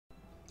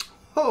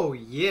Oh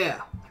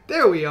yeah,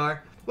 there we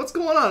are. What's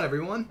going on,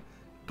 everyone?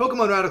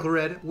 Pokemon Radical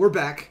Red, we're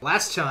back.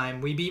 Last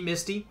time we beat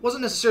Misty.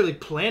 Wasn't necessarily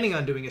planning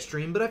on doing a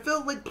stream, but I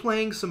felt like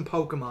playing some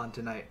Pokemon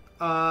tonight.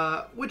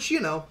 Which,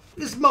 you know,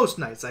 is most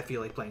nights I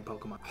feel like playing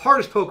Pokemon.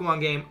 Hardest Pokemon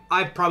game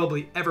I've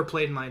probably ever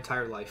played in my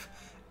entire life.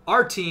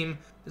 Our team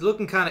is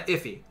looking kind of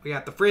iffy. We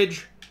got the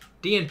Fridge,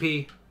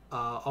 DNP,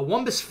 a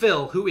Wumbus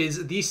Phil, who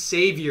is the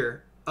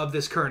savior of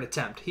this current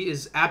attempt. He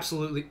is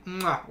absolutely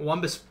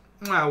Wumbus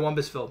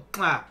Phil.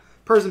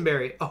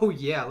 Persenberry. Oh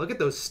yeah, look at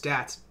those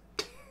stats.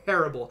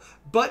 Terrible.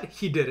 But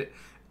he did it.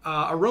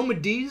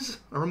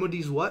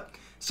 Aromadise what?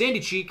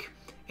 Sandy Cheek,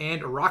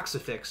 and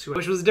Roxafix,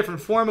 which was a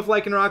different form of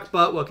Lycanroc,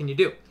 but what can you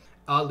do?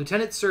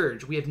 Lieutenant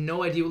Surge. We have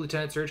no idea what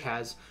Lieutenant Surge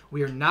has.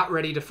 We are not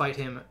ready to fight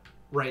him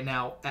right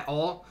now at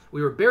all.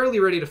 We were barely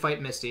ready to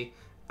fight Misty.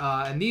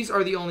 And these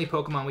are the only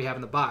Pokemon we have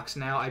in the box.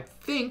 Now, I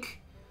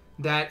think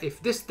that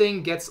if this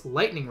thing gets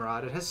Lightning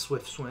Rod, it has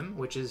Swift Swim,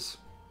 which is...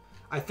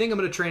 I think I'm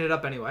going to train it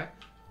up anyway.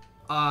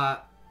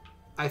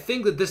 I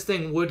think that this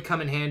thing would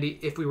come in handy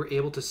if we were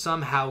able to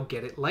somehow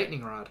get it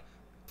Lightning Rod.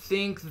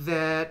 Think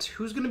that...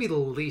 Who's going to be the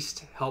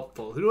least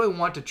helpful? Who do I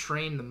want to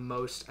train the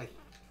most? I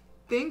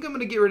think I'm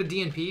going to get rid of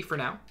DNP for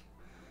now.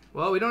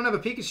 Well, we don't have a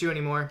Pikachu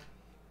anymore.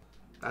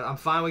 I'm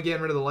fine with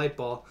getting rid of the Light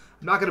Ball.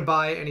 I'm not going to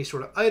buy any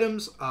sort of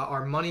items.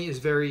 Our money is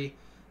very...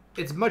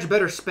 It's much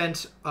better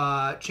spent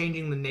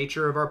changing the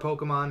nature of our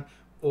Pokemon,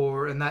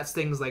 and that's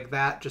things like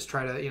that. Just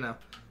try to, you know,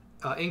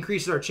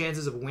 increase our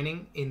chances of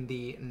winning in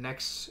the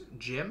next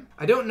gym.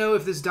 I don't know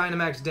if this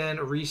Dynamax Den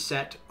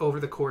reset over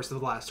the course of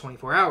the last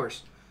 24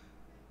 hours.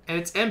 And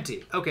it's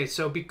empty. Okay,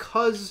 so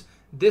because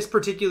this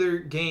particular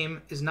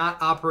game is not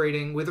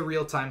operating with a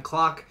real-time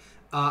clock,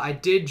 I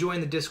did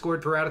join the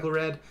Discord for Radical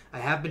Red. I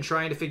have been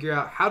trying to figure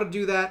out how to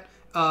do that,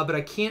 but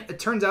I can't. It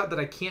turns out that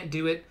I can't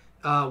do it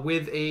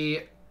with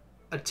a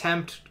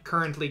attempt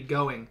currently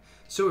going.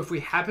 So if we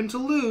happen to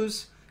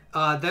lose,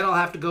 then I'll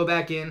have to go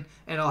back in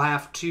and I'll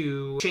have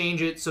to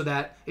change it so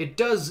that it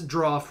does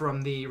draw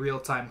from the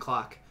real-time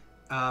clock.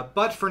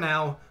 But for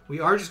now, we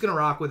are just going to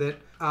rock with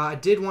it. I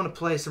did want to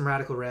play some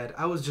Radical Red.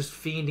 I was just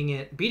fiending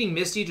it. Beating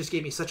Misty just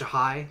gave me such a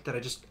high that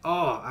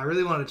I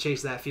really wanted to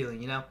chase that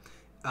feeling, you know?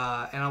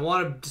 And I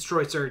want to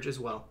destroy Surge as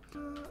well.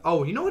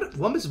 Oh, you know what?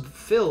 Wumbus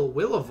Phil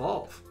will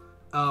evolve,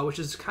 which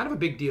is kind of a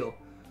big deal.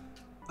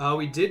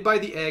 We did buy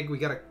the egg. We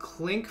got a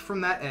Clink from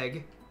that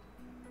egg.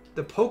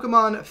 The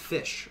Pokemon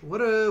Fish.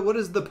 What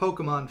is the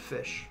Pokemon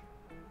Fish?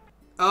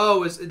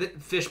 Oh, is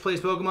it Fish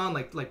plays Pokemon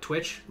like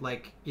Twitch?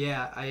 Like,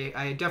 yeah,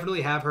 I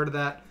definitely have heard of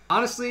that.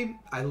 Honestly,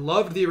 I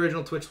loved the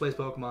original Twitch plays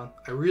Pokemon.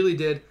 I really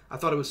did. I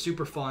thought it was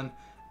super fun.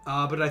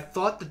 But I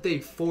thought that they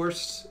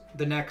forced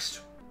the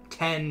next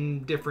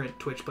 10 different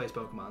Twitch plays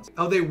Pokemons.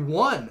 Oh, they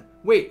won.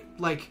 Wait,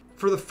 like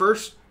for the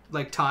first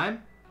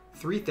time,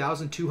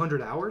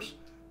 3,200 hours?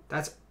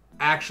 That's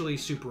actually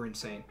super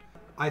insane.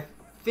 I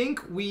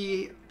think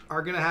we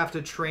are gonna have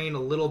to train a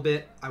little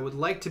bit. I would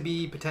like to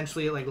be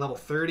potentially at like level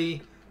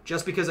 30,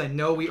 just because I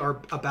know we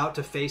are about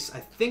to face, I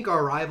think,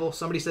 our rival.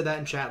 Somebody said that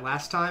in chat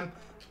last time,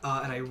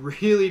 and I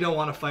really don't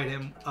want to fight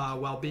him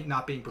while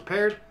not being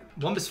prepared.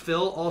 Wumbus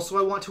Phil also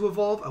I want to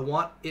evolve. I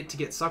want it to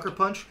get Sucker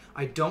Punch.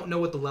 I don't know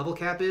what the level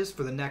cap is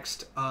for the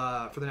next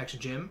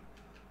gym.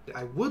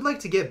 I would like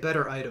to get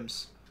better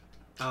items,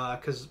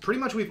 because pretty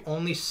much we've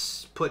only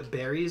put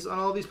berries on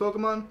all these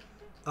Pokemon,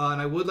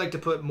 and I would like to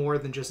put more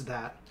than just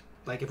that.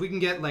 Like, if we can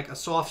get, like, a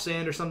soft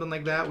sand or something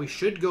like that, we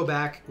should go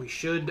back. We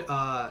should,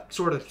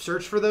 sort of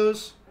search for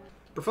those.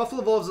 Berfuffle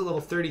evolves at level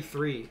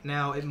 33.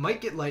 Now, it might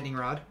get Lightning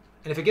Rod.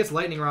 And if it gets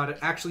Lightning Rod, it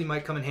actually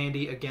might come in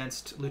handy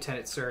against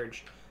Lieutenant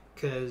Surge.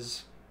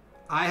 Because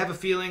I have a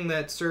feeling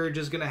that Surge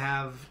is going to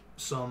have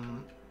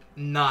some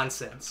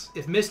nonsense.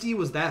 If Misty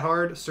was that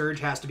hard, Surge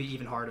has to be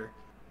even harder.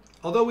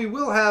 Although we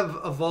will have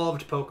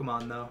evolved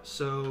Pokemon, though.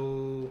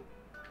 So...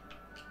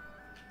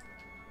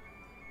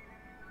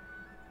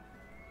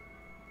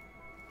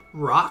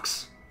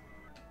 Rocks?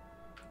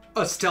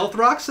 A Stealth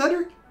Rock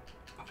Setter?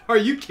 Are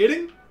you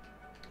kidding?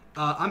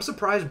 I'm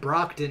surprised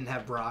Brock didn't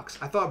have rocks.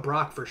 I thought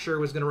Brock for sure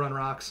was going to run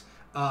rocks.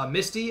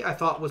 Misty, I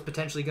thought was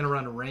potentially going to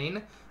run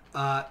rain.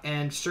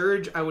 And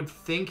Surge, I would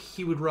think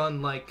he would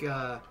run, like,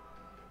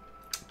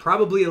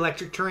 probably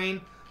electric terrain.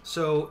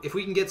 So if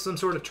we can get some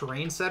sort of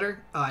terrain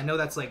setter, I know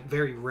that's, like,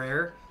 very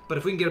rare. But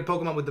if we can get a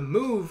Pokemon with the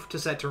move to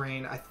set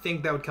terrain, I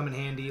think that would come in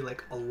handy,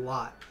 like, a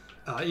lot.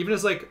 Even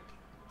as, like,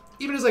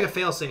 a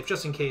failsafe,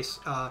 just in case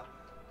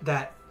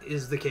that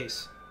is the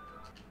case.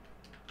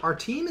 Our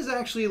team is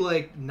actually,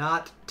 like,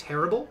 not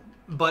terrible,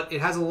 but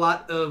it has a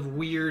lot of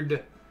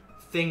weird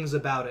things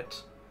about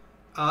it.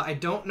 I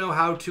don't know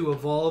how to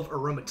evolve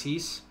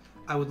Aromatisse.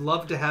 I would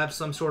love to have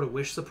some sort of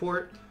wish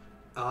support,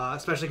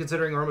 especially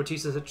considering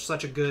Aromatisse is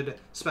such a good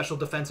special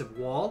defensive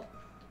wall.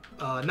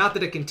 Not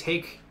that it can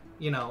take,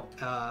 you know,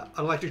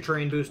 electric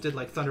terrain boosted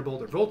like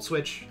Thunderbolt or Volt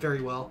Switch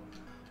very well.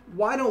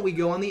 Why don't we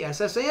go on the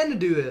SSN to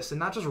do this and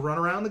not just run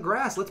around the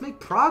grass? Let's make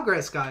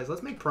progress, guys.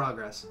 Let's make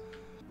progress.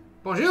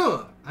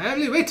 Bonjour. I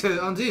am the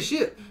waiter on this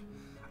ship.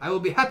 I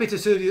will be happy to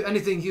serve you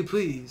anything you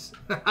please.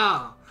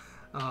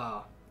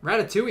 Haha.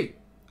 Ratatouille.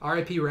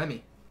 R.I.P.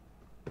 Remy.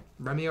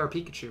 Remy our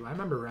Pikachu. I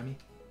remember Remy.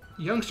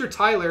 Youngster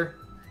Tyler.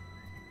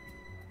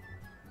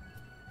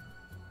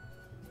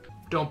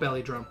 Don't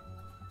belly drum.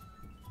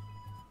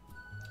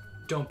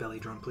 Don't belly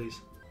drum, please.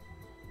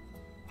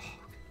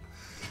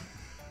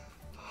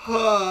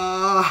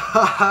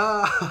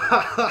 Oh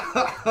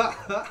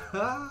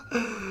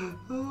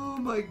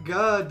my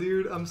god,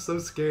 dude. I'm so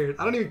scared.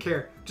 I don't even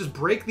care. Just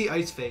break the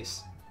ice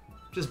face.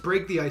 Just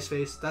break the ice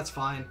face. That's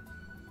fine.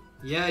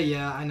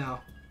 Yeah, I know.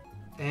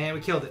 And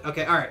we killed it.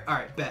 Okay,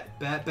 alright. Bet.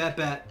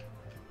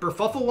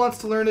 Berfuffle wants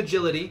to learn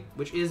agility,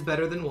 which is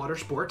better than water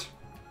sport.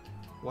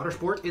 Water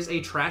sport is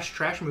a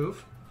trash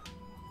move.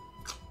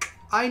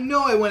 I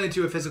know I went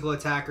into a physical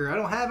attacker. I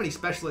don't have any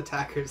special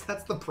attackers.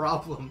 That's the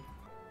problem.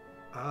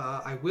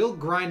 I will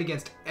grind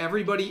against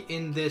everybody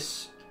in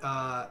this,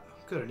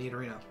 good, a neat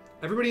arena.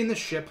 Everybody in this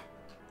ship,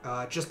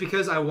 just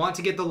because I want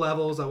to get the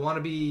levels. I want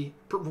to be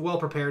well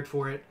prepared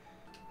for it.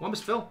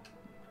 Wombus Phil.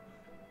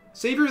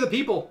 Savior of the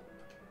people.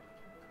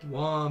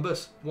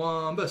 Wombus.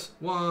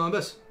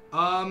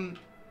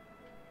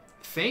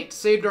 Faint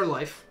saved our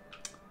life.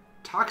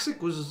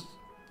 Toxic was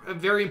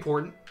very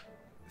important.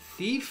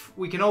 Thief,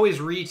 we can always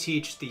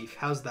reteach Thief.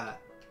 How's that?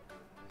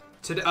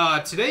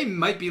 Today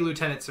might be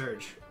Lieutenant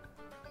Surge.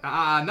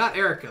 Not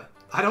Erica.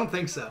 I don't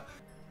think so.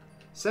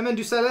 Semen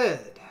du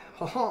Saled.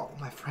 Oh,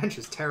 my French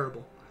is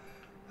terrible.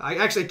 I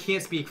actually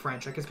can't speak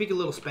French. I can speak a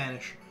little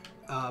Spanish,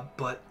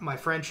 but my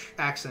French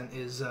accent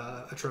is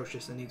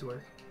atrocious and needs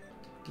work.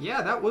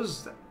 Yeah, that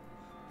was...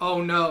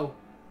 Oh no.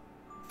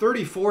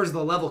 34 is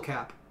the level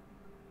cap.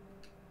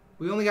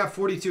 We only got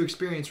 42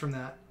 experience from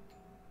that.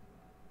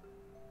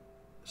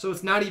 So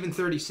it's not even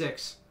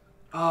 36.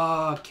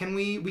 Can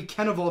we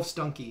can evolve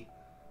Stunky.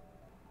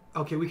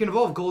 Okay, we can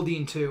evolve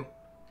Goldeen too.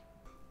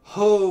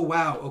 Oh,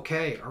 wow.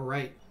 Okay,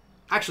 alright.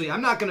 Actually,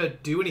 I'm not going to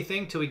do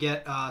anything till we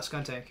get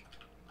Skuntank.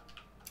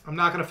 I'm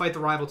not going to fight the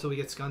rival till we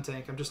get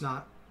Skuntank. I'm just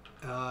not.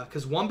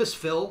 Because Wombus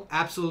Phil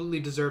absolutely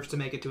deserves to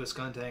make it to a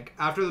Skuntank.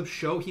 After the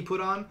show he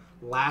put on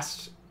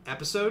last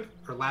episode,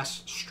 or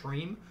last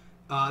stream,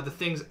 the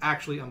thing's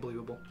actually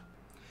unbelievable.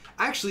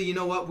 Actually, you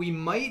know what? We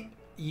might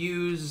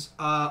use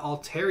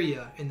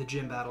Altaria in the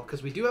gym battle,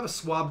 because we do have a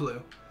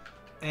Swablu.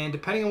 And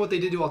depending on what they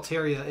did to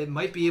Altaria, it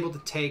might be able to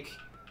take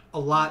a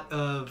lot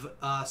of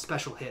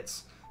special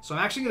hits. So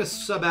I'm actually going to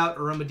sub out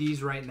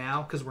Aromadis right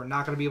now because we're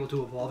not going to be able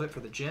to evolve it for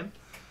the gym.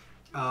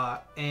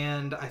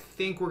 And I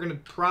think we're going to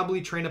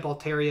probably train up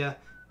Altaria,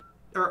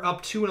 or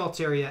up to an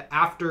Altaria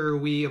after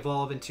we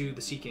evolve into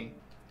the Seeking.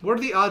 What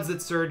are the odds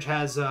that Surge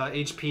has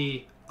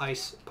HP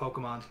Ice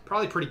Pokemon?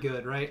 Probably pretty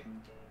good, right?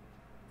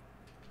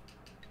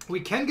 We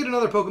can get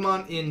another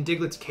Pokemon in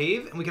Diglett's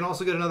Cave, and we can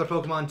also get another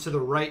Pokemon to the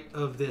right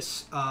of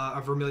this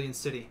Vermilion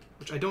City,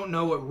 which I don't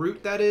know what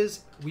route that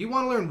is. We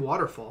want to learn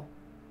Waterfall.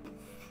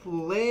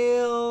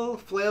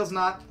 Flail's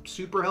not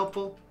super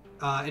helpful.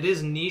 It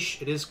is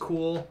niche, it is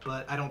cool,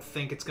 but I don't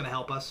think it's going to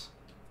help us.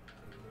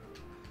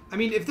 I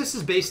mean, if this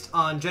is based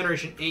on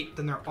Generation 8,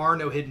 then there are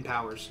no hidden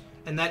powers,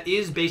 and that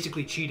is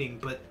basically cheating,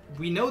 but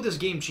we know this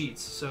game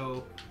cheats,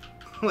 so,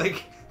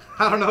 like...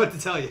 I don't know what to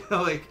tell you.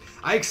 Like,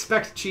 I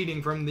expect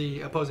cheating from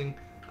the opposing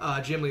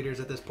gym leaders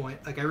at this point.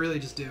 Like, I really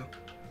just do.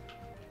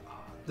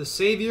 The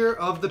savior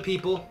of the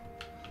people,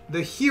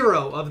 the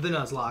hero of the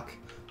Nuzlocke,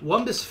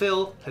 Wombus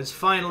Phil has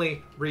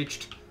finally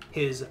reached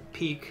his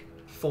peak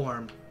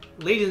form.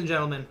 Ladies and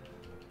gentlemen,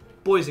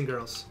 boys and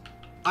girls,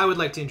 I would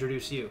like to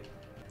introduce you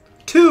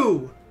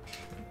to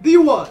the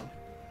one,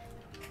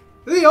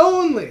 the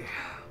only.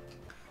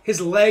 His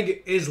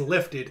leg is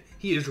lifted.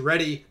 He is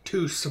ready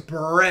to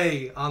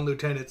spray on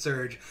Lieutenant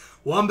Surge.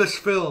 Wombus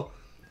Phil,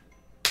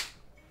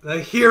 the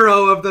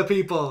hero of the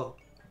people.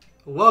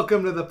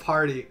 Welcome to the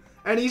party.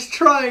 And he's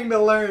trying to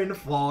learn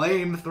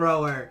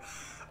Flamethrower.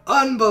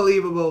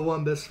 Unbelievable,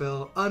 Wombus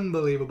Phil.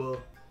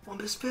 Unbelievable.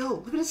 Wombus Phil,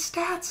 look at his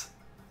stats.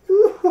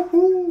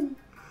 Woo-hoo-hoo.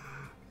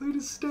 Look at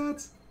his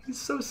stats. He's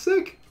so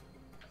sick.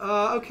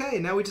 Okay,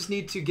 now we just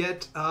need to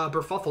get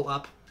Berfuffle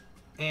up.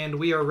 And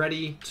we are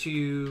ready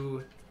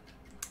to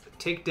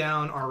take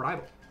down our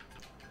rival.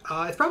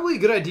 It's probably a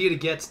good idea to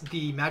get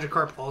the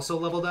Magikarp also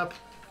leveled up.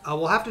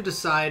 We'll have to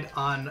decide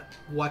on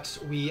what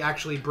we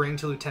actually bring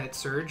to Lieutenant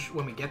Surge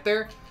when we get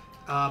there,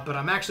 but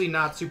I'm actually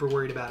not super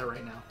worried about it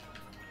right now.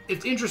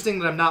 It's interesting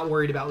that I'm not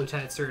worried about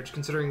Lieutenant Surge,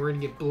 considering we're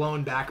going to get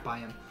blown back by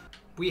him.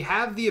 We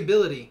have the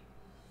ability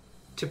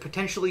to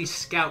potentially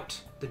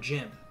scout the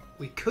gym.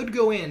 We could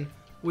go in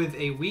with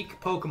a weak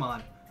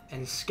Pokemon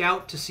and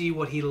scout to see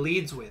what he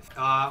leads with,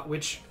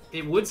 which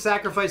it would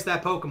sacrifice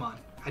that Pokemon.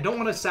 I don't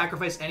want to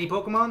sacrifice any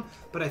Pokemon,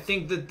 but I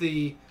think that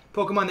the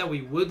Pokemon that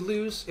we would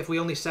lose if we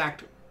only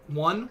sacked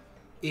one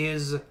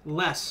is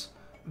less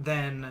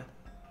than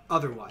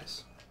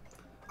otherwise.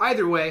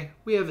 Either way,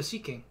 we have a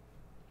Seeking.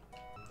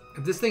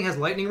 If this thing has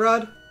Lightning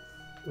Rod,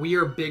 we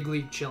are big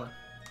league chilling.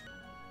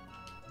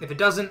 If it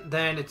doesn't,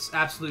 then it's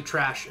absolute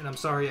trash, and I'm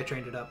sorry I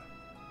trained it up.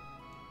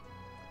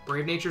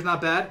 Brave Nature's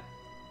not bad.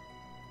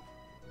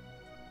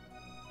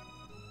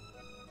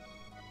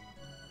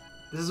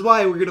 This is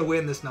why we're going to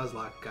win this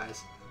Nuzlocke,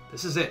 guys.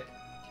 This is it.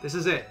 This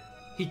is it.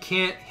 He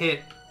can't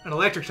hit an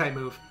electric type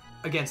move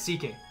against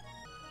Seeking.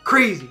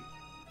 Crazy.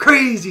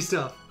 Crazy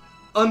stuff.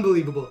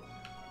 Unbelievable.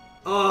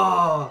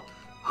 Oh.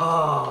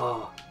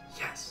 Oh.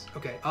 Yes.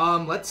 Okay,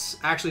 let's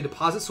actually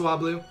deposit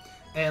Swablu,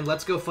 and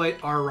let's go fight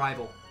our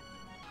rival.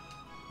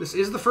 This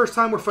is the first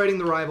time we're fighting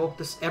the rival.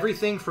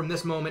 Everything from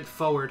this moment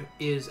forward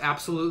is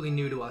absolutely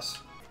new to us.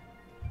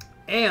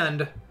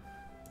 And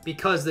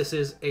because this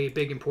is a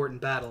big, important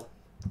battle,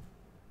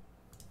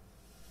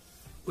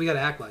 we gotta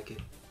act like it.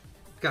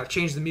 Gotta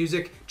change the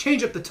music,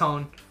 change up the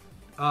tone.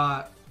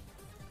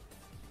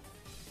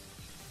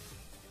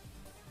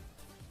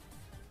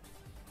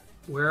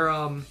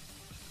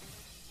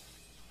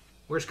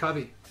 Where's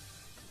Cubby?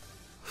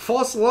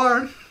 False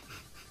alarm!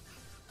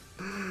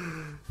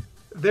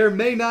 There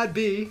may not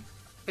be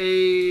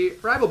a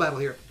rival battle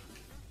here.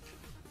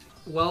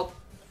 Well,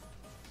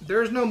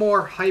 there's no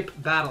more hype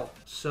battle,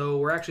 so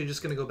we're actually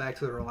just going to go back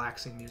to the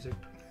relaxing music.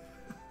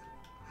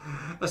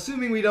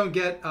 Assuming we don't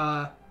get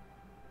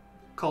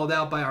called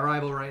out by our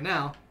rival right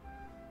now,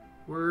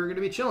 we're going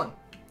to be chilling.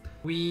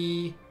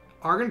 We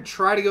are going to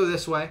try to go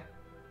this way.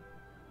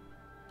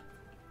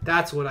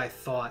 That's what I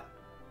thought.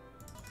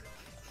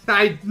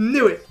 I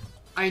knew it!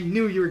 I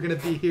knew you were going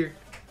to be here.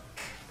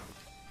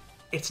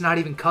 It's not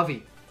even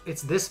Covey.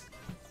 It's this.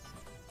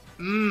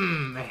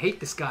 I hate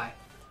this guy.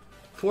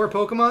 4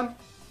 Pokemon.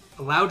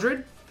 A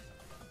Loudred.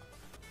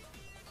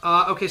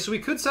 Okay, so we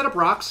could set up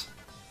rocks.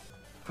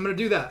 I'm going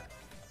to do that.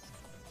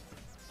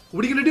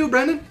 What are you going to do,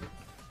 Brendan?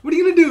 What are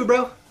you going to do,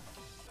 bro?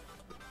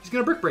 He's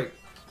going to Brick Break.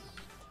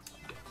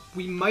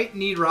 We might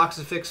need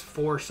Roxafix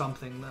for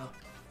something, though.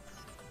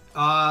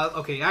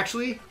 Okay,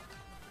 actually,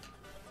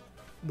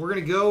 we're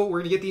going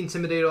to get the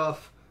Intimidate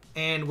off,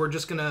 and we're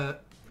just going to...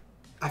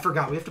 I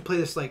forgot. We have to play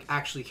this, like,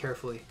 actually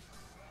carefully.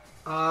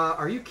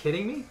 Are you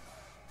kidding me?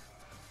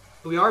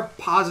 We are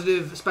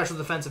positive special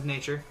defensive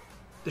nature.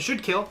 This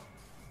should kill.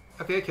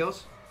 Okay, it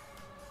kills.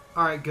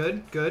 Alright,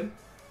 good, good.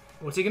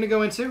 What's he going to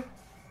go into?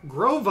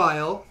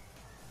 Grovyle.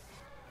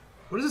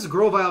 What is this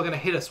Grovyle going to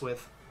hit us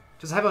with?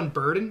 Does it have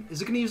Unburden?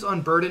 Is it going to use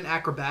Unburden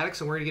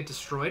Acrobatics and we're going to get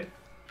destroyed?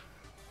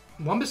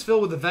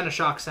 Wumbusville with the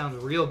Venoshock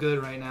sounds real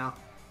good right now.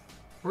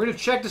 We're going to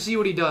check to see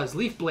what he does.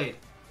 Leaf Blade.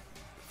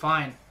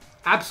 Fine.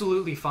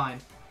 Absolutely fine.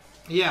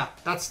 Yeah,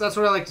 that's what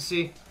I like to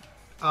see.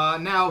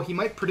 Now, he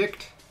might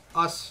predict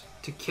us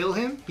to kill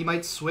him. He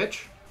might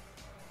switch.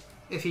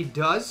 If he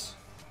does...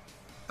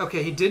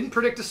 Okay, he didn't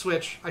predict a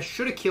switch. I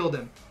should have killed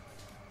him.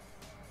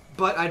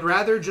 But I'd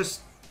rather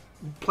just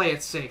play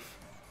it safe.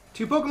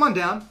 2 Pokemon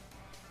down.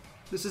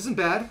 This isn't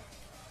bad.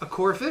 A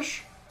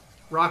Corphish.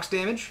 Rocks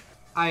damage.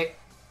 I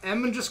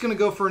am just going to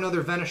go for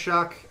another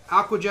Venoshock.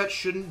 Aqua Jet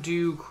shouldn't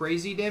do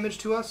crazy damage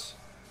to us.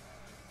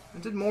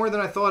 It did more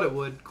than I thought it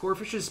would.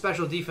 Corphish's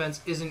special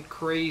defense isn't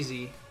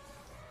crazy.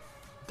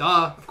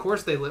 Duh. Of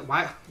course they live.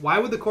 Why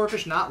would the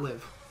Corphish not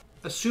live?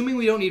 Assuming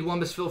we don't need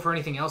Wumbusville for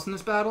anything else in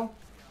this battle,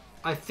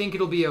 I think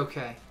it'll be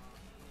okay.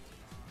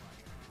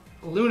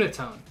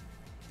 Lunatone.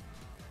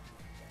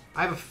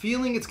 I have a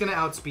feeling it's going to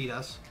outspeed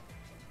us.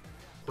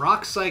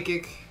 Rock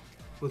Psychic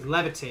with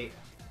Levitate.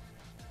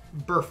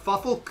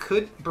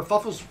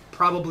 Burfuffle's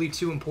probably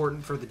too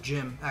important for the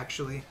gym,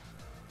 actually.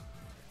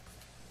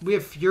 We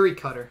have Fury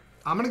Cutter.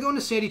 I'm going to go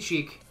into Sandy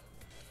Cheek.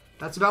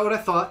 That's about what I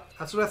thought.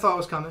 That's what I thought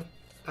was coming.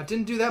 That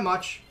didn't do that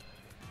much.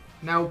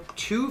 Now,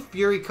 2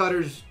 Fury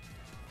Cutters...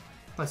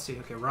 Let's see.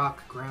 Okay,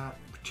 Rock, Ground...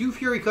 2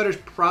 Fury Cutters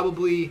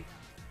probably...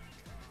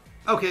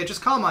 Okay,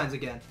 just Calm Minds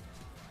again.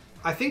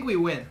 I think we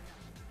win.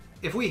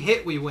 If we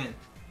hit, we win.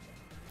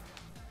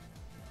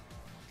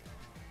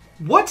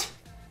 What?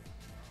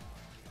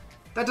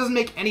 That doesn't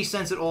make any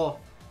sense at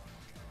all.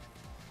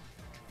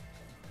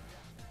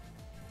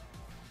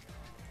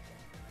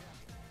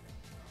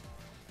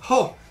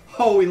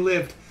 Oh, we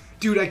lived.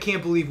 Dude, I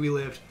can't believe we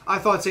lived. I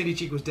thought Sandy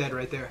Cheek was dead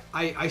right there.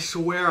 I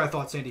swear I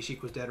thought Sandy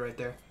Cheek was dead right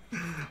there.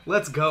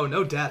 Let's go.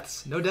 No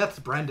deaths. No deaths,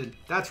 Brendan.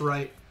 That's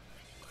right.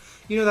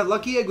 You know, that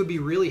Lucky Egg would be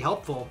really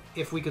helpful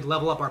if we could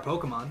level up our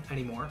Pokemon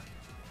anymore.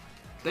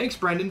 Thanks,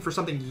 Brendan, for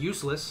something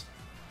useless.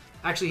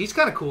 Actually, he's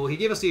kind of cool. He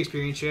gave us the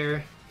experience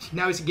share.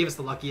 Now he's going to give us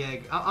the Lucky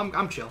Egg.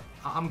 I'm chill.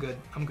 I'm good.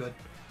 I'm good.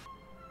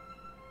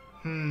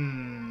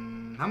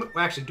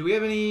 Actually, do we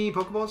have any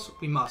Pokeballs?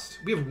 We must.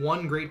 We have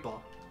 1 Great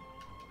Ball.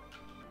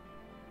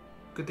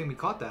 Good thing we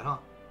caught that, huh?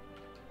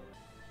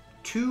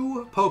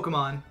 2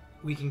 Pokemon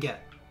we can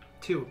get.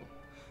 2 of them.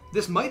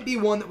 This might be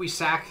one that we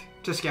sack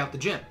to scout the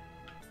gym.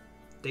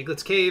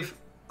 Diglett's Cave.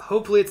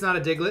 Hopefully it's not a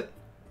Diglett.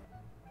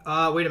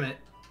 Wait a minute.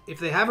 If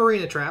they have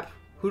Arena Trap,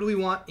 who do we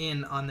want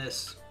in on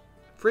this?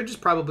 Fridge is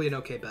probably an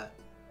okay bet.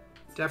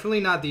 Definitely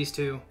not these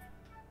 2.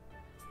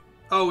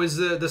 Oh, is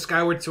the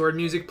Skyward Sword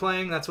music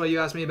playing? That's why you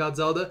asked me about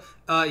Zelda?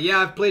 Yeah,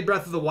 I've played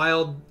Breath of the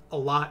Wild a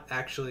lot,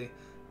 actually.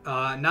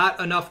 Not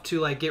enough to,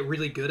 like, get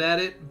really good at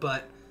it,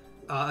 but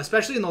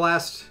especially in the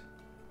last...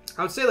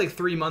 I would say, like,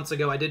 3 months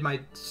ago, I did my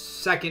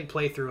 2nd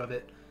playthrough of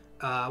it.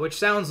 Which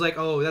sounds like,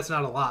 oh, that's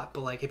not a lot.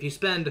 But, like, if you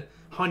spend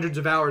hundreds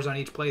of hours on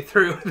each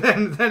playthrough,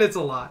 then it's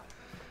a lot.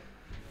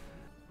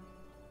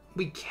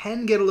 We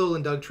can get a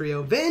Alolan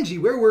Dugtrio.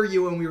 Vanjie, where were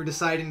you when we were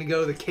deciding to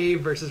go to the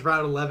cave versus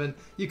Route 11?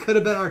 You could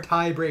have been our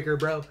tiebreaker,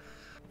 bro.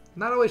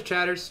 Not always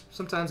chatters.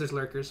 Sometimes there's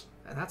lurkers.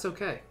 And that's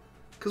okay.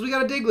 Because we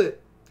got a Diglett.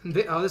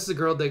 Oh, this is a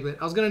girl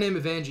Diglett. I was going to name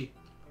it Vanjie.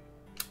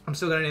 I'm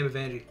still going to name it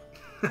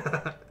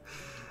Vanjie.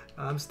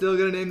 I'm still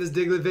going to name this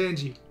Diglett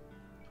Vanjie.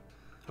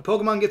 A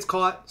Pokemon gets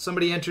caught.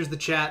 Somebody enters the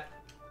chat.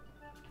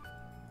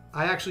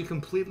 I actually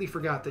completely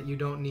forgot that you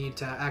don't need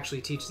to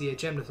actually teach the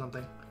HM to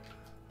something.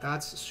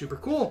 That's super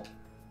cool.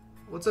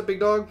 What's up, big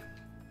dog?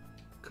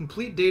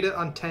 Complete data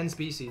on 10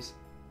 species.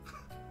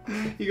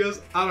 He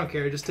goes, I don't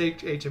care, just take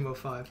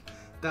HM05.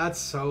 That's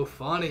so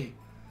funny.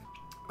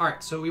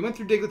 Alright, so we went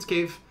through Diglett's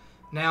Cave.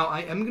 Now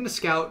I am going to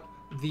scout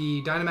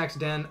the Dynamax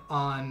Den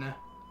on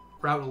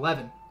Route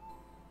 11.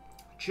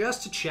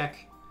 Just to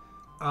check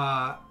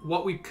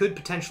what we could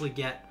potentially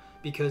get.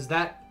 Because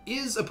that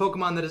is a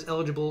Pokemon that is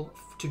eligible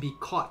to be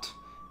caught.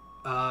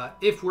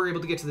 If we're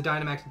able to get to the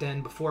Dynamax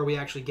Den before we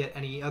actually get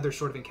any other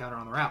sort of encounter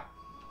on the route.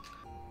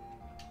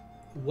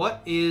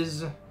 What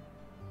is a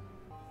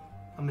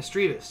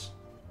Misdreavus?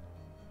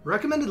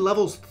 Recommended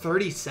level's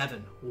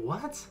 37.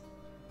 What?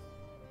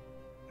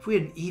 If we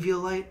had an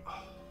Eviolite?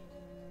 Oh.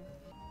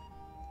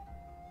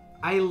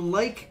 I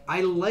like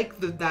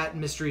that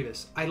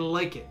Misdreavus. I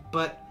like it,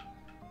 but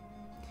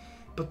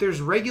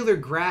there's regular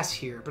grass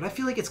here. But I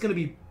feel like it's gonna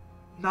be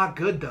not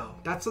good though.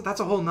 That's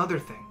a whole nother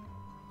thing.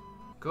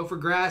 Go for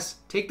grass.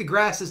 Take the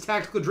grass as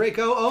Tactical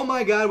Draco. Oh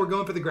my god, we're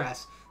going for the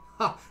grass.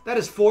 Huh, that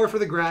is 4 for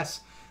the grass.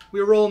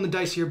 We're rolling the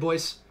dice here,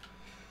 boys.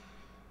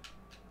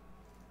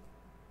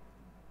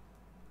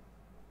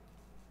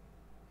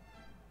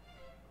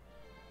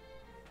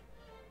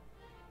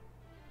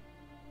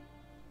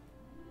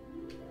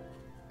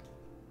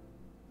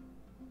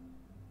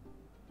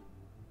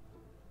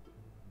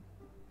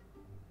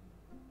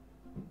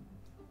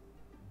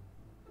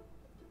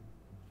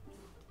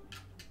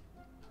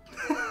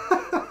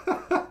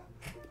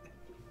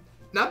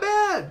 Not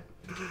bad.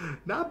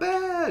 Not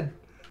bad.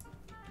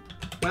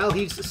 While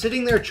he's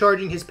sitting there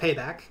charging his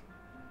payback,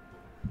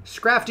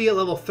 Scrafty at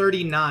level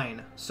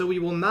 39, so we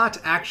will not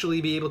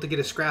actually be able to get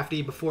a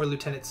Scrafty before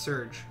Lieutenant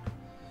Surge.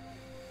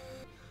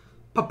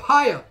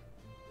 Papaya!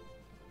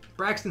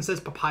 Braxton says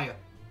papaya.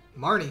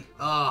 Marnie.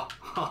 Oh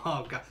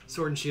god.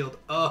 Sword and Shield.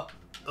 Oh,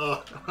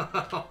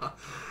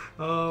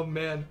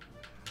 man.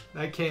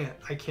 I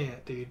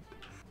can't, dude.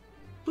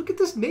 Look at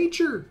this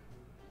nature!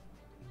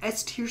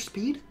 S tier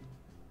speed?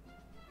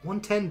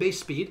 110 base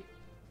speed?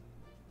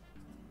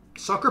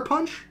 Sucker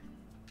Punch?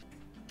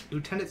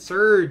 Lieutenant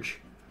Surge.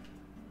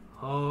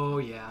 Oh,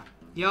 yeah.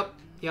 Yep.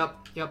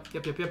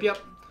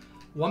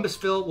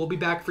 Wumbusville, we'll be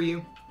back for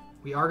you.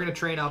 We are going to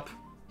train up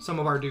some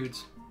of our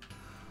dudes.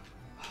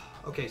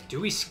 Okay,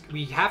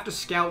 we have to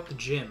scout the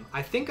gym.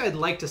 I think I'd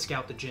like to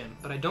scout the gym,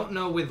 but I don't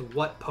know with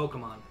what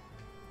Pokemon.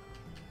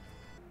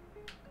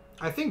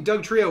 I think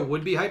Dugtrio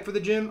would be hyped for the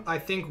gym. I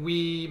think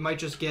we might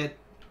just get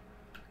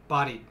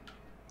bodied.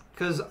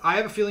 Because I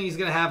have a feeling he's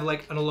gonna have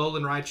like an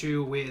Alolan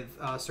Raichu with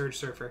Surge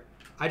Surfer.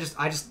 I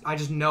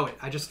just know it.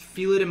 I just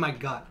feel it in my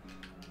gut.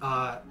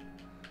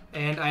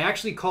 And I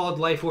actually called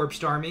Life Orb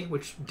Starmie,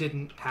 which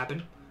didn't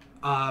happen.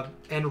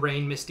 And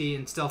Rain Misty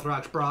and Stealth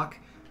Rocks Brock.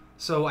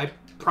 So I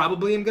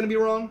probably am gonna be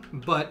wrong,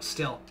 but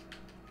still,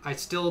 I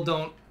still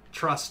don't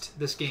trust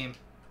this game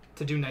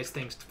to do nice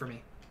things for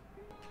me.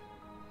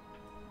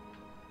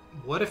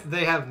 What if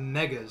they have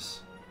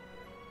Megas?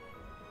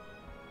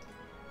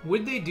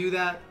 Would they do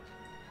that?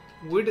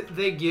 Would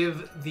they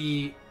give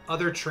the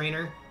other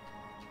trainer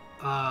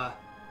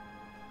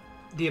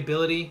the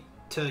ability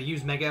to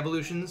use Mega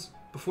Evolutions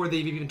before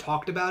they've even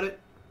talked about it?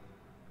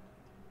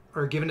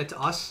 Or given it to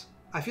us?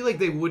 I feel like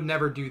they would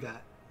never do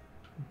that.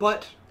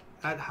 But,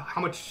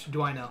 how much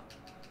do I know?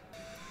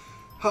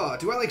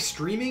 Do I like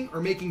streaming or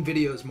making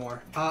videos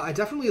more? I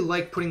definitely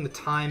like putting the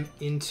time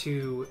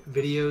into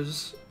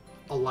videos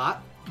a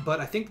lot. But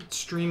I think that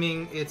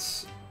streaming,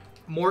 it's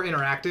more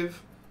interactive.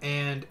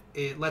 And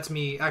it lets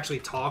me actually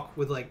talk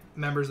with like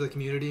members of the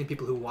community and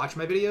people who watch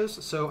my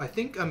videos. So I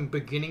think I'm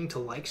beginning to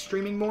like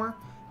streaming more.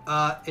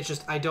 It's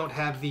just I don't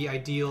have the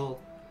ideal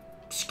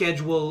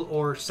schedule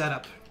or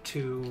setup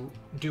to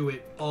do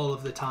it all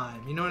of the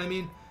time. You know what I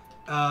mean?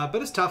 But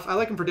it's tough. I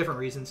like them for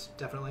different reasons,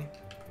 definitely.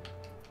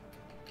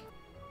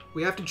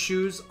 We have to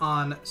choose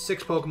on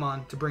 6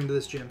 Pokemon to bring to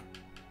this gym.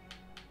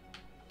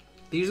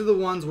 These are the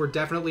ones we're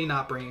definitely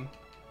not bringing.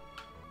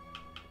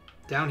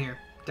 Down here.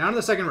 Down in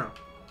the second row.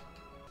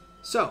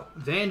 So,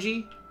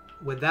 Vanjie,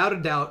 without a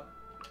doubt,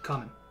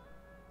 coming.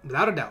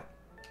 Without a doubt.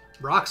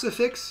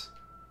 Roxafix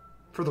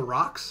for the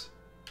rocks,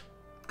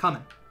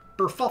 coming.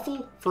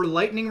 Burfuffle for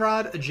Lightning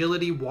Rod,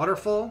 Agility,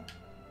 Waterfall,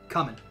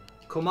 coming.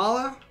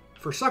 Komala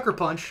for Sucker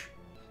Punch,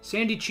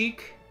 Sandy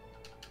Cheek,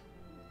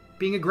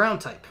 being a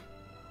ground type,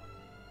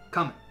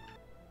 coming.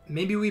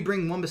 Maybe we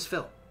bring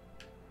Wumbusville.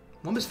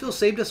 Wumbusville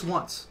saved us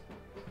once,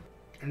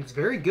 and it's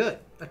very good.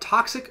 A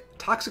toxic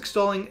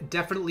stalling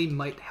definitely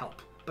might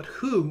help, but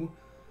who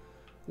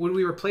would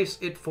we replace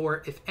it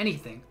for, if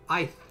anything?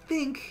 I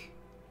think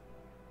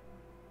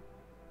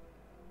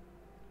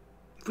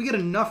If we get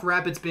enough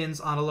Rapid Spins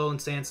on Alolan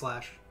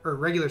Sandslash, or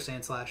regular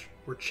Sandslash,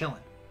 we're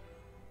chilling.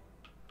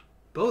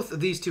 Both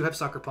of these two have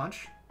Sucker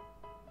Punch.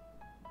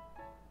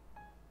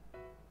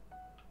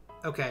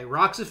 Okay,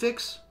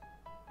 Roxifix.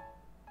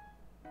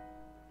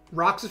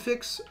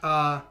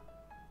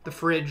 The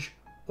Fridge,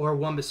 or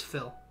Wumbus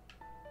Fill.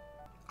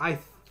 I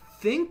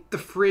think the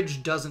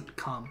Fridge doesn't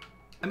come.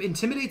 I mean,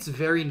 Intimidate's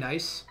very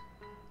nice,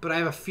 but I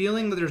have a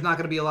feeling that there's not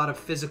going to be a lot of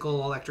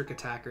physical electric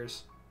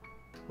attackers.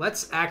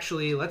 Let's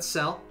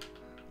sell.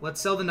 Let's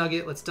sell the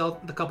Nugget, let's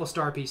sell the couple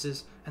star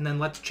pieces, and then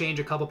let's change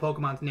a couple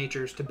Pokemon's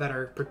natures to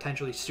better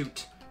potentially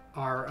suit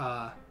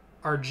our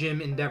gym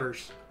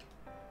endeavors.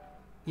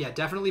 Yeah,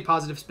 definitely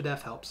positive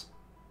Spadef helps.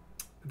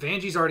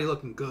 Vanjie's already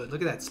looking good.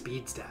 Look at that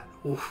speed stat.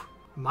 Oof.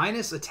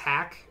 Minus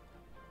attack?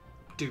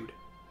 Dude,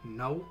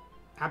 no.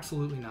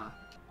 Absolutely not.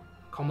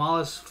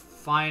 Komala's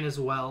fine as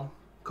well.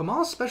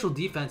 Komala's special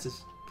defense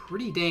is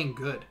pretty dang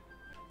good.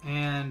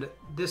 And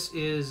this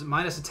is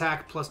minus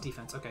attack plus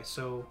defense. Okay,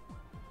 so...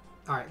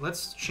 Alright,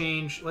 let's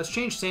change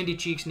Sandy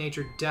Cheek's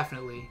nature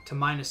definitely to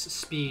minus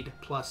speed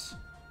plus...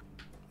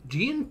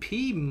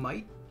 GNP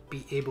might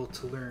be able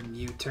to learn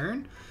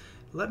U-turn.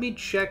 Let me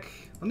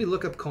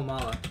look up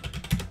Komala.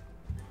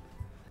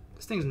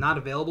 This thing's not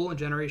available in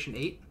Generation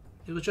 8.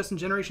 It was just in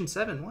Generation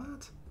 7.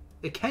 What?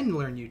 It can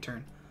learn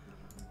U-turn.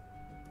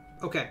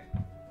 Okay,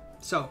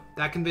 so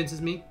that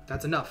convinces me.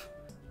 That's enough.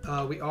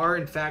 We are,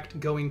 in fact,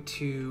 going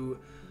to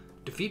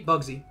defeat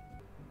Bugsy.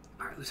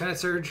 Alright, Lieutenant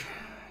Surge,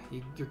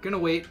 you're gonna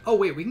wait. Oh,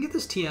 wait, we can get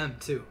this TM,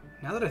 too.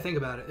 Now that I think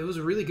about it, it was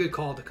a really good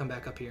call to come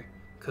back up here.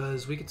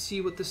 Because we could see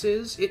what this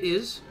is. It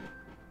is...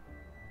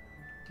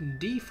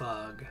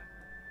 Defog.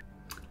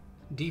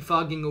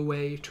 Defogging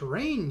away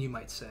terrain, you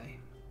might say.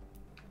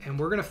 And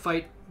we're gonna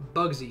fight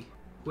Bugsy,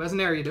 who has an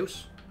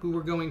Ariados, who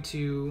we're going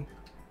to...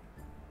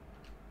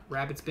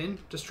 Rapid Spin,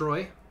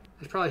 Destroy.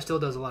 This probably still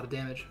does a lot of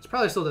damage. This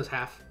probably still does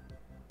half.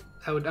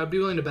 I'd be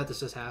willing to bet this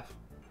does half.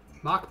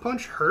 Mach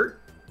Punch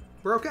hurt.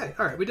 We're okay.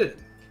 Alright, we did it.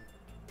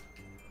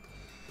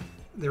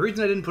 The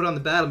reason I didn't put on the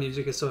battle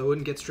music is so I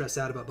wouldn't get stressed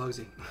out about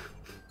Bugsy.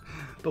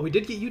 But we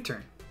did get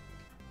U-turn.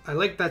 I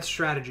like that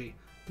strategy.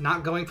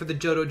 Not going for the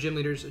Johto gym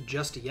leaders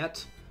just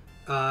yet,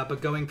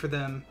 but going for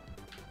them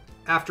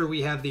after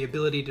we have the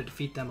ability to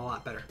defeat them a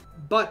lot better.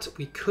 But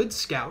we could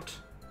scout.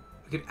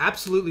 We could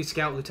absolutely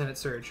scout Lieutenant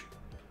Surge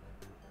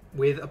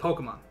with a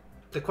Pokemon.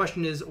 The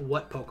question is,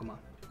 what Pokemon?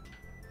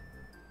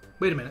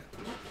 Wait a minute.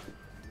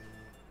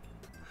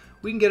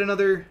 We can get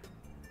another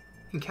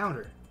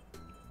encounter.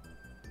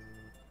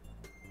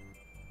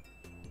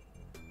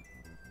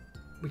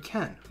 We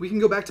can. We can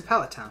go back to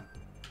Pallet Town.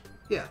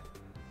 Yeah.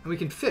 And we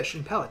can fish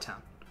in Pallet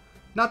Town.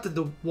 Not that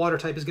the water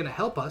type is going to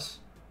help us,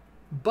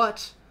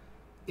 but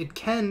it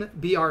can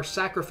be our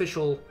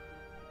sacrificial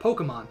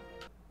Pokemon.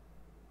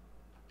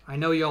 I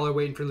know y'all are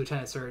waiting for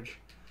Lieutenant Surge.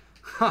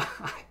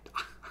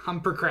 I'm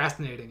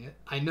procrastinating it.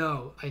 I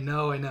know.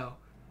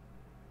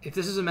 If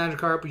this is a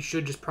Magikarp, we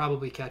should just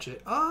probably catch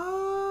it.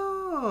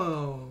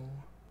 Oh.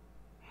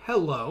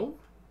 Hello.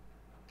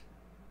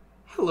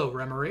 Hello,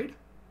 Remoraid.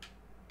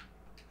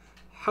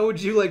 How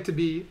would you like to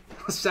be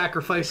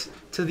sacrificed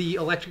to the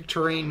electric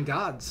terrain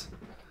gods?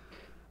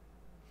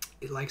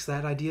 It likes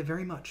that idea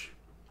very much.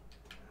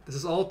 This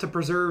is all to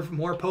preserve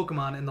more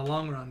Pokemon in the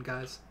long run,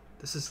 guys.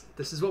 This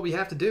is what we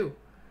have to do.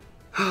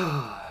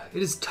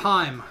 It is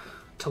time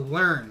to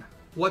learn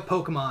what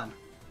Pokemon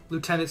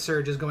Lieutenant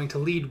Surge is going to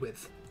lead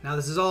with. Now,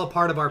 this is all a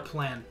part of our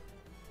plan.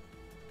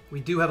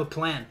 We do have a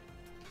plan.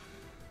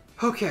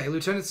 Okay,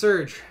 Lieutenant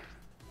Surge.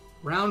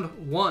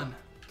 Round 1.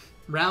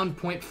 Round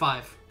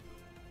 0.5.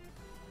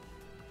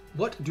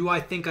 What do I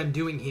think I'm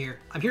doing here?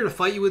 I'm here to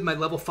fight you with my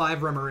level 5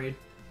 Remoraid.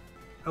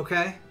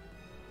 Okay.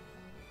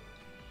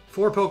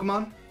 4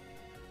 Pokemon.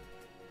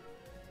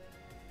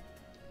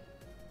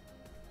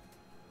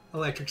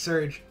 Electric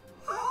Surge.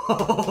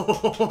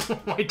 Oh,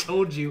 I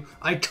told you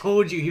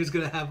he was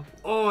going to have...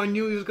 Oh, I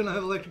knew he was going to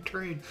have Electric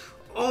Terrain.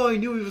 Oh, I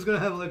knew he was going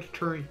to have Electric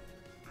Terrain.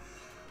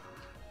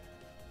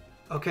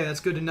 Okay, that's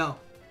good to know.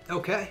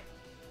 Okay.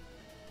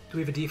 Do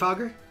we have a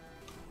Defogger?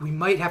 We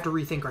might have to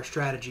rethink our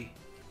strategy.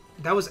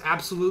 That was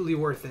absolutely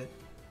worth it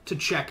to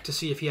check to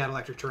see if he had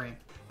Electric Terrain.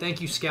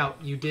 Thank you, Scout.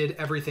 You did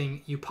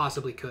everything you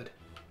possibly could.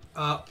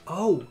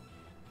 Oh.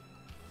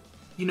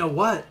 You know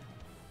what?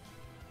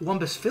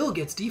 Wumbus Fill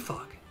gets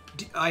Defog.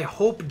 I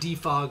hope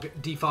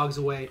defogs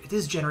away. It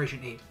is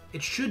Generation 8.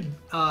 It should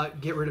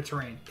get rid of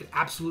terrain. It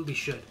absolutely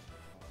should.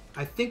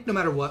 I think no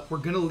matter what, we're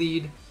going to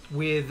lead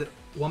with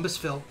Wumbus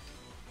Fill,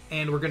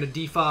 and we're going to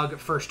defog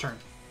first turn.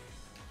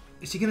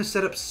 Is he going to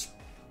set up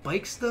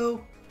spikes,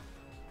 though?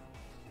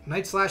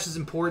 Night Slash is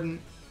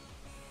important.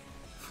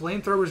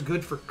 Flamethrower is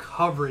good for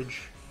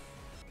coverage.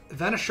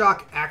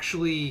 Venoshock,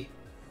 actually,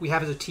 we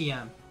have as a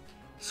TM.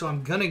 So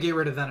I'm going to get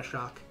rid of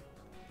Venoshock.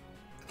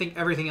 I think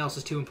everything else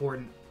is too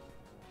important.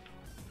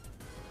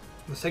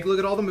 Let's take a look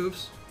at all the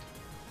moves.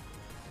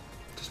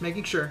 Just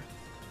making sure.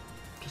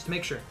 Just to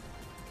make sure.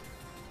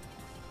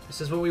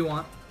 This is what we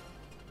want.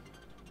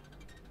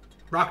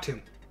 Rock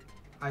Tomb.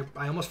 I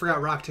almost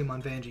forgot Rock Tomb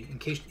on Vanjie, in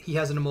case he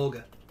has an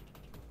Emolga.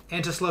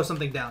 And to slow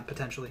something down,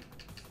 potentially.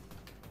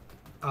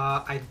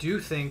 I do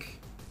think,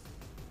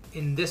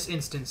 in this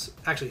instance...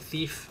 Actually,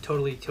 Thief,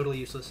 totally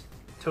useless.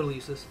 Totally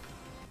useless.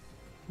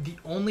 The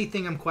only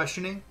thing I'm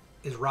questioning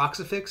is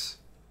Roxafix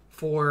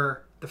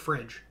for the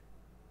Fridge.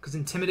 Because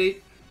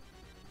Intimidate...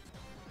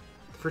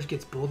 The Fridge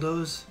gets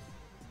Bulldoze.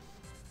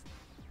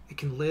 It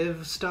can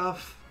live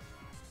stuff.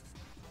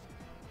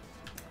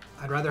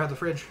 I'd rather have the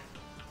Fridge.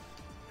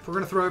 If we're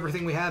going to throw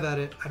everything we have at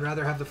it, I'd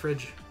rather have the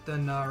Fridge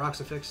than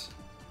Roxafix.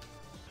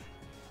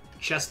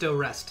 Chesto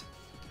Rest.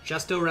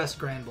 Chesto Rest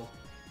Granbull.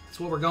 That's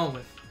what we're going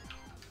with.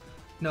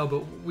 No,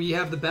 but we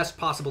have the best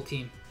possible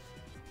team.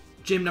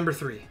 Gym number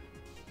 3.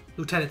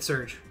 Lieutenant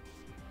Surge.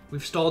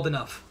 We've stalled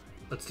enough.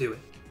 Let's do it.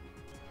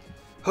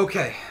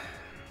 Okay.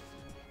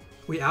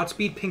 We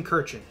outspeed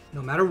Pincurchin,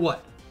 no matter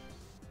what.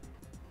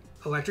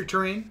 Electric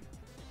Terrain,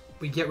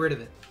 we get rid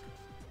of it.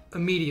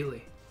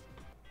 Immediately.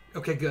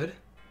 Okay, good.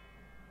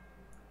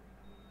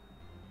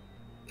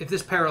 If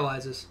this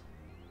paralyzes,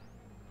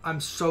 I'm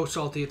so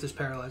salty if this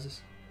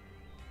paralyzes.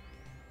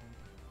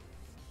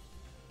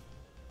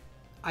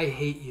 I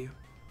hate you.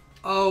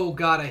 Oh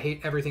god, I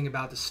hate everything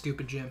about this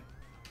stupid gym.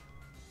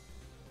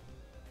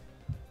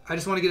 I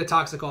just want to get a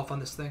Toxic off on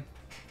this thing.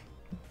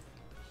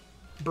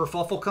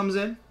 Burfuffle comes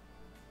in.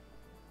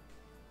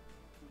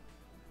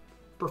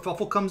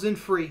 Burfuffle comes in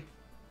free.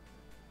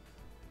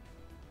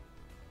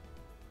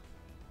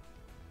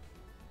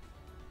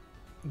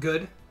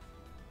 Good.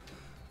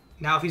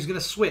 Now if he's going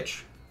to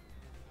switch,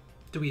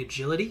 do we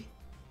Agility?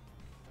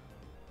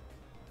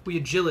 We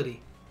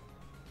Agility.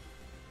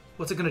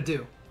 What's it going to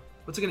do?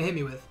 What's it going to hit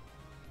me with?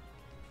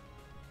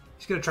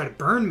 He's going to try to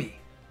burn me.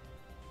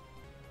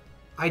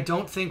 I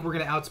don't think we're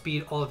going to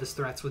outspeed all of his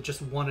threats with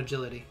just one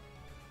Agility.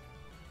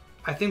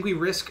 I think we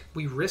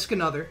risk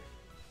another.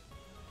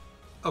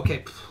 Okay,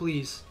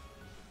 please.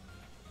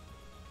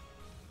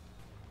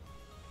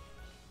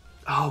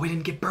 Oh, we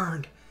didn't get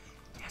burned.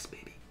 Yes,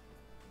 baby.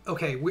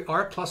 Okay, we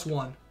are at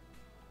 +1.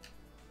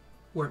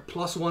 We're at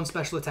 +1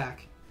 special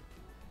attack.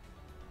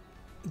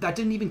 That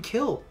didn't even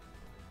kill.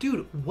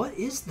 Dude, what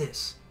is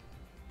this?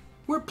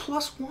 We're at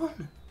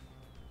 +1.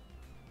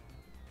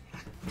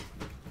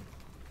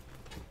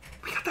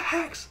 We got the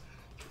hacks.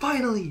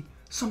 Finally,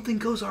 something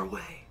goes our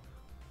way.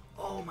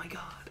 Oh my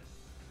god.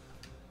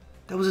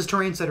 That was his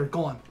terrain setter.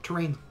 Gone.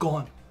 Terrain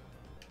gone.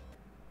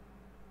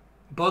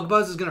 Bug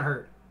Buzz is going to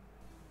hurt.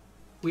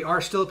 We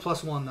are still at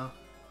 +1 though.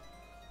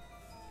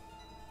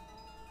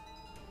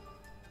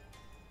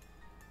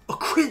 A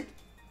crit!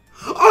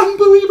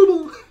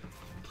 Unbelievable!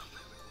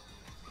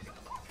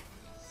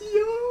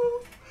 Yo!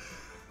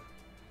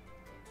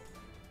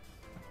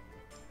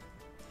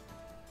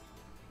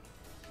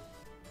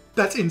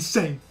 That's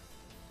insane.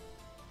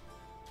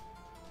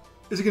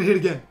 Is it going to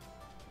hit again?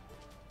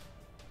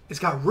 It's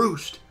got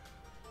Roost.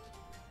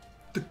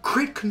 The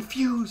crit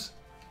Confuse.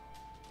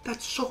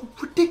 That's so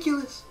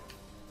ridiculous.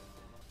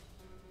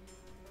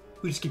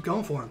 We just keep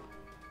going for him.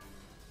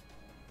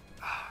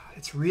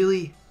 It's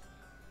really...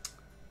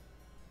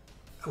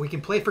 We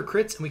can play for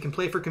crits and we can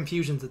play for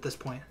confusions at this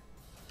point.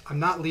 I'm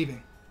not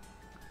leaving.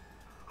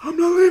 I'm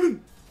not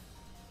leaving!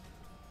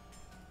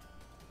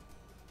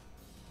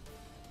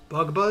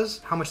 Bug Buzz?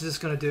 How much is this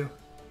going to do?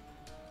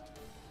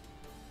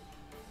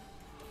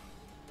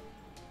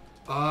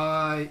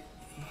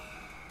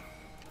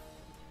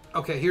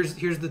 Okay,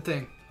 here's the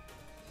thing.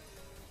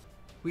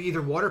 We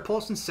either Water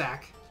Pulse and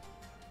Sack,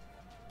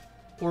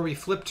 or we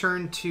flip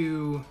turn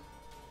to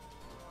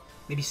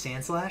maybe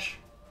Sand Slash.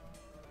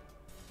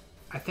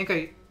 I think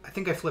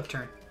I flip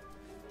turn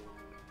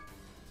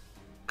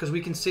because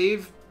we can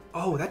save.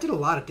 Oh, that did a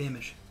lot of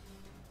damage.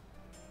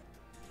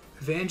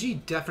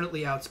 Vanjie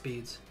definitely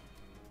outspeeds.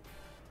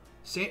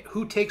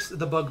 Who takes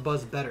the Bug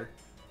Buzz better?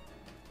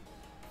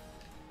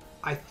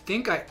 I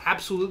think I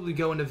absolutely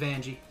go into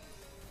Vanjie.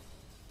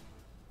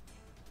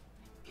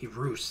 He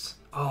roosts.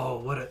 Oh,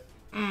 what a...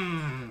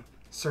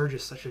 Surge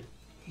is such a...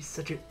 He's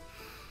such a...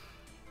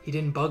 He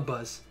didn't Bug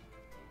Buzz.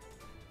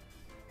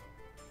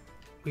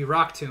 We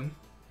Rock Tomb.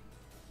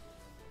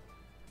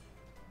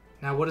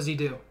 Now what does he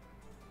do?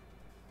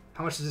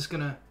 How much is this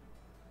gonna...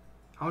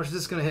 How much is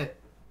this gonna hit?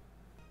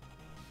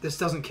 This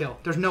doesn't kill.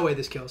 There's no way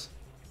this kills.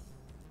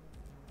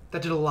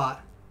 That did a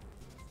lot.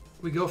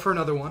 We go for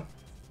another one.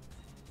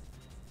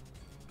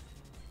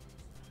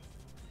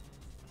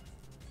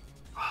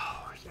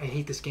 Oh, I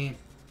hate this game.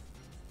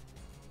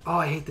 Oh,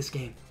 I hate this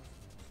game.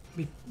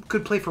 We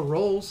could play for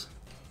rolls.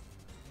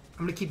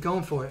 I'm gonna keep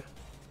going for it.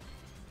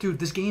 Dude,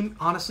 this game,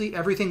 honestly,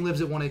 everything lives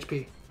at 1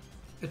 HP.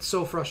 It's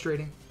so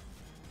frustrating.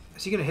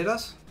 Is he gonna hit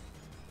us?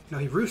 No,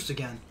 he roosts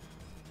again.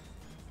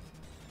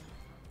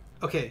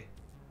 Okay.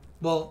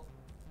 Well,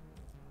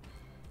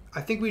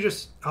 I think we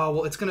just... Oh,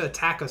 well, it's gonna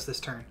attack us this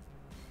turn.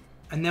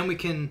 And then we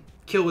can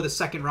kill with a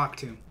second Rock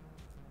Tomb.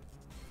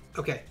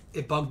 Okay,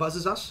 it Bug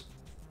Buzzes us.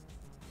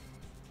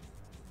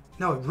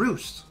 No, it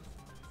roosts.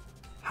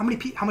 How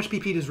much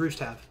PP does Roost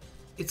have?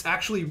 It's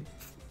actually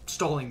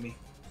stalling me.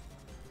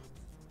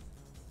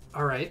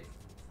 Alright.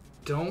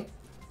 Don't...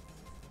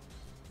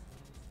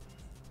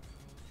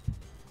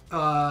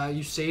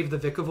 You save the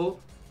Vikavolt.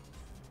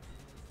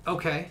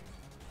 Okay.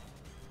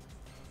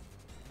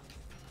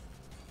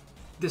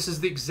 This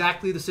is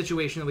exactly the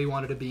situation that we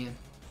wanted to be in.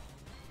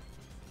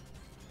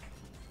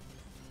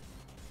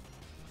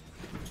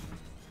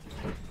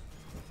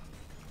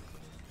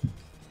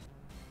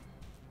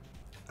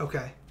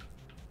 Okay.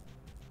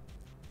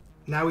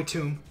 Now we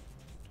tomb.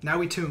 Now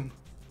we tomb.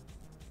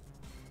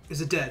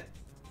 Is it dead?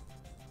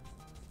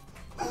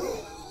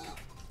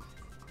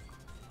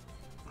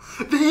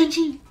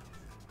 Vanjie!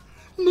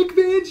 Nick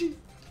Vanjie!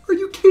 Are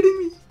you kidding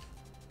me?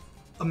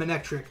 A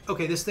Manectric.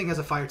 Okay, this thing has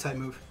a fire type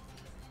move.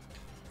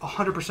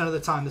 100% of the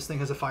time, this thing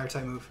has a fire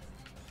type move.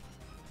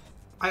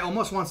 I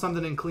almost want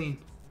something in clean.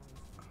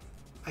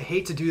 I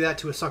hate to do that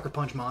to a Sucker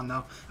Punch Mon,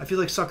 though. I feel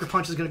like Sucker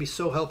Punch is going to be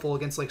so helpful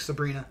against, like,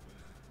 Sabrina.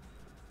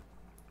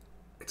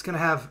 It's gonna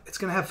have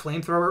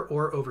Flamethrower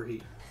or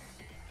Overheat.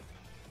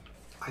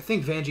 I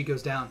think Vanjie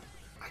goes down.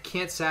 I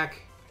can't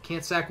sack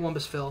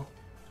Wumbus Phil.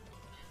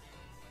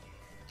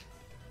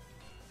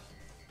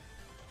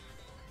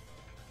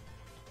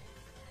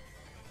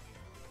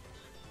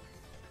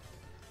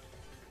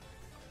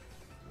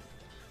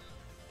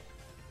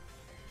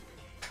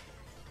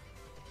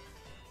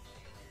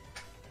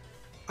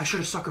 I should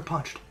have Sucker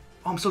Punched.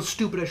 Oh, I'm so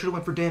stupid, I should have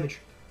went for damage.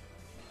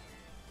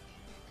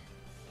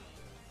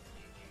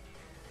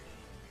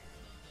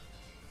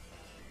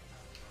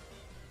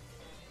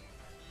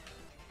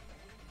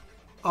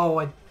 Oh,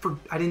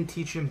 I didn't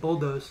teach him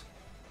Bulldoze.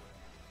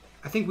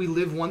 I think we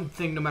live one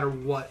thing no matter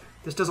what.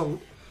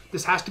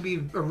 This has to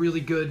be a really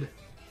good...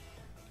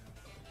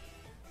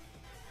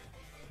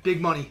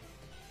 Big money.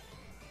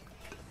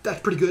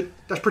 That's pretty good.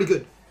 That's pretty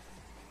good.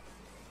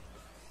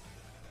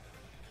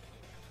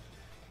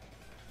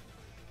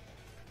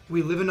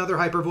 We live another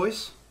Hyper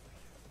Voice.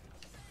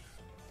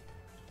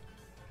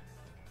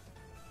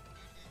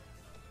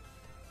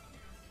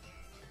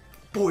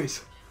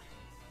 Boys.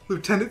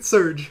 Lieutenant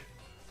Surge.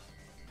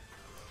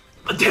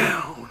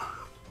 Down.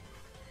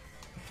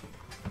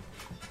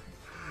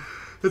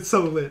 It's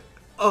so lit.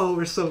 Oh,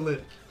 we're so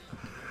lit.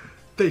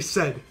 They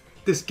said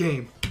this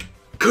game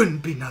couldn't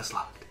be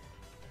Nuzlocke.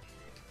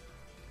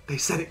 They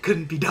said it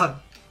couldn't be done.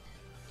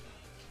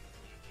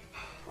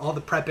 All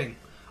the prepping,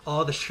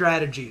 all the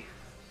strategy.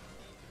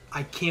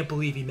 I can't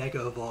believe he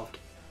Mega Evolved.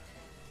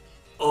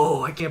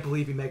 Oh, I can't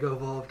believe he Mega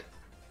Evolved.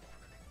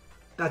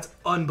 That's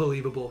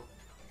unbelievable.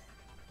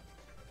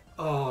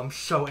 Oh, I'm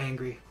so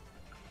angry.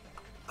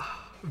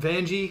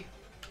 Vanjie.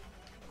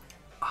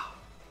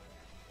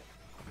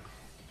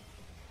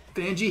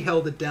 Vanjie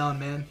held it down,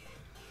 man.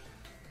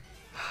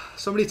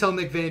 Somebody tell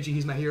Nick Vanjie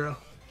he's my hero.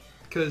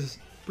 Because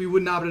we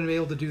would not have been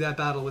able to do that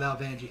battle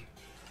without Vanjie.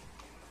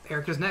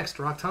 Erica's next,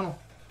 Rock Tunnel.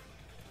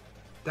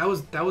 That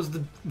was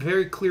the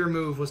very clear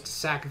move, was to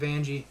sack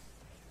Vanjie.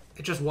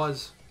 It just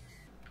was.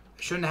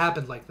 It shouldn't have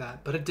happened like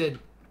that, but it did.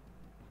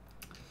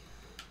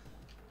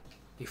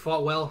 You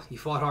fought well, you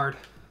fought hard.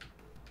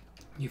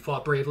 You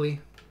fought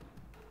bravely.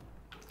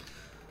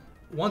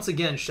 Once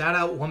again, shout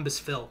out Wumbus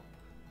Phil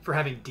for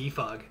having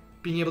Defog.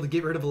 Being able to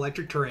get rid of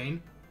electric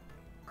terrain.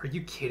 Are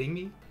you kidding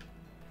me?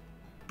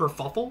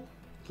 Berfuffle?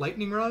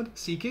 Lightning Rod?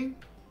 Seeking?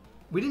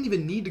 We didn't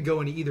even need to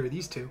go into either of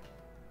these two.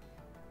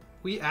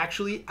 We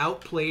actually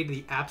outplayed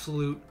the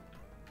absolute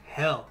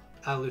hell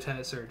out of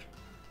Lieutenant Surge.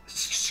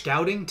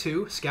 Scouting,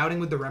 too. Scouting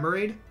with the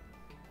Remoraid.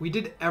 We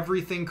did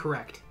everything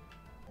correct.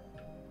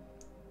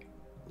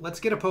 Let's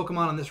get a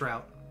Pokemon on this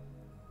route.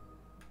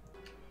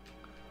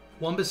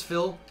 Wumbus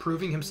Phil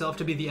proving himself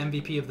to be the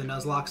MVP of the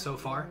Nuzlocke so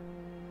far.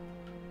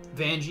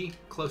 Vanjie,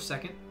 close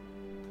second.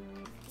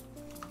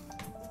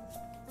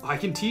 I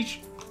can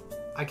teach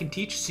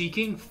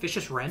Seeking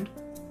Vicious Rend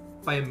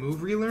by a move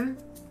relearner?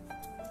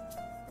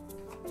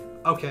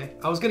 Okay,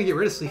 I was gonna get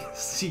rid of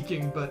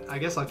Seeking, but I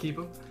guess I'll keep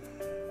him.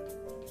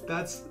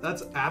 That's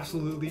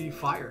absolutely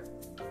fire.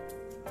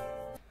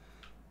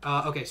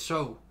 Okay,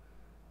 so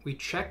we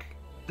check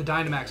the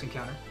Dynamax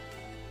encounter.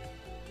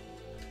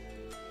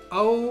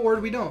 Oh, or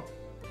we don't.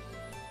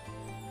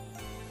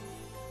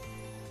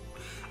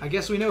 I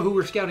guess we know who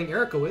we're scouting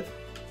Erica with.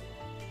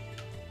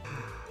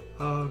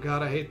 Oh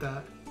god, I hate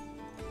that.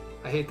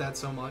 I hate that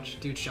so much.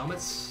 Dude,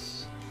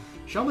 Shelmet's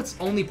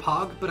only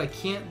Pog, but I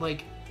can't,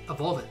 like,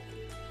 evolve it.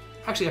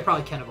 Actually, I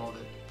probably can evolve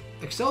it.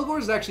 Excelgor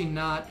is actually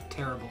not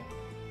terrible.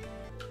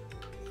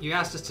 You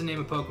asked us to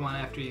name a Pokemon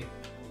after you.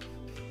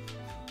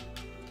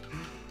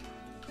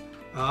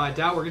 I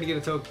doubt we're gonna get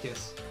a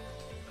Togekiss.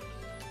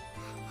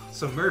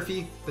 So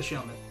Murphy, the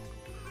Shelmet.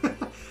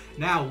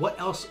 Now, what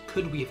else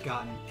could we have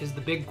gotten is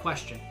the big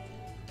question.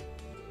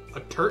 A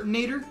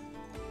Turtonator?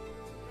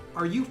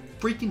 Are you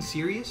freaking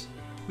serious?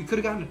 We could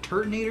have gotten a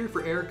Turtonator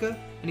for Erica,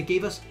 and it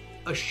gave us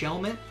a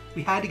Shelmet?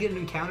 We had to get an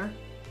encounter?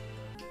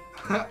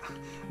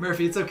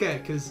 Murphy, it's okay,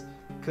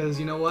 because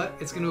you know what?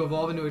 It's going to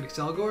evolve into an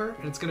Excelgor,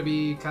 and it's going to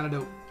be kind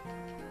of dope.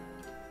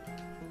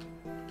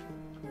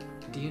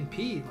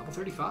 DNP, level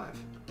 35.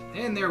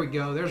 And there we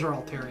go. There's our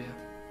Altaria.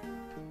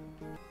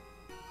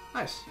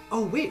 Nice.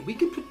 Oh, wait. We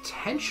could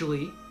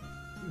potentially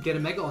get a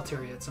Mega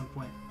Altaria at some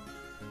point.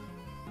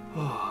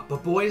 Oh,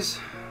 but boys,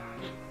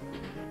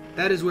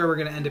 that is where we're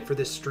going to end it for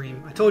this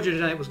stream. I told you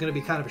tonight was going to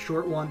be kind of a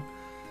short one,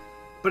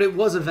 but it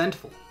was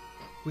eventful.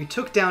 We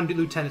took down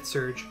Lieutenant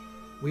Surge.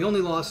 We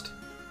only lost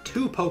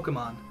 2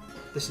 Pokemon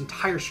this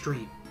entire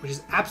stream, which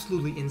is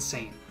absolutely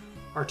insane.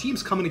 Our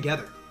team's coming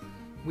together.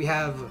 We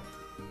have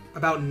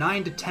about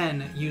 9 to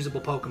 10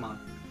 usable Pokemon.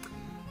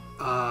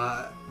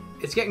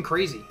 It's getting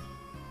crazy.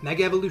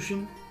 Mega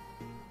Evolution,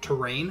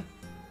 Terrain.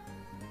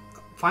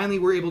 Finally,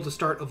 we're able to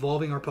start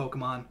evolving our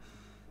Pokemon.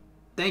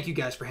 Thank you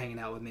guys for hanging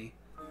out with me.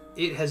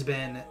 It has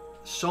been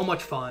so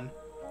much fun.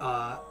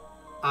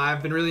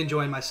 I've been really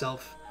enjoying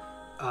myself.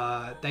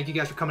 Thank you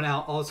guys for coming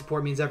out. All the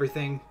support means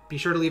everything. Be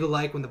sure to leave a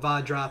like when the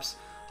VOD drops.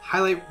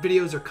 Highlight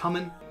videos are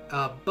coming.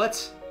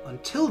 But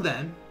until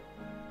then,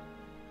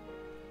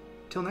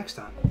 till next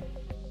time.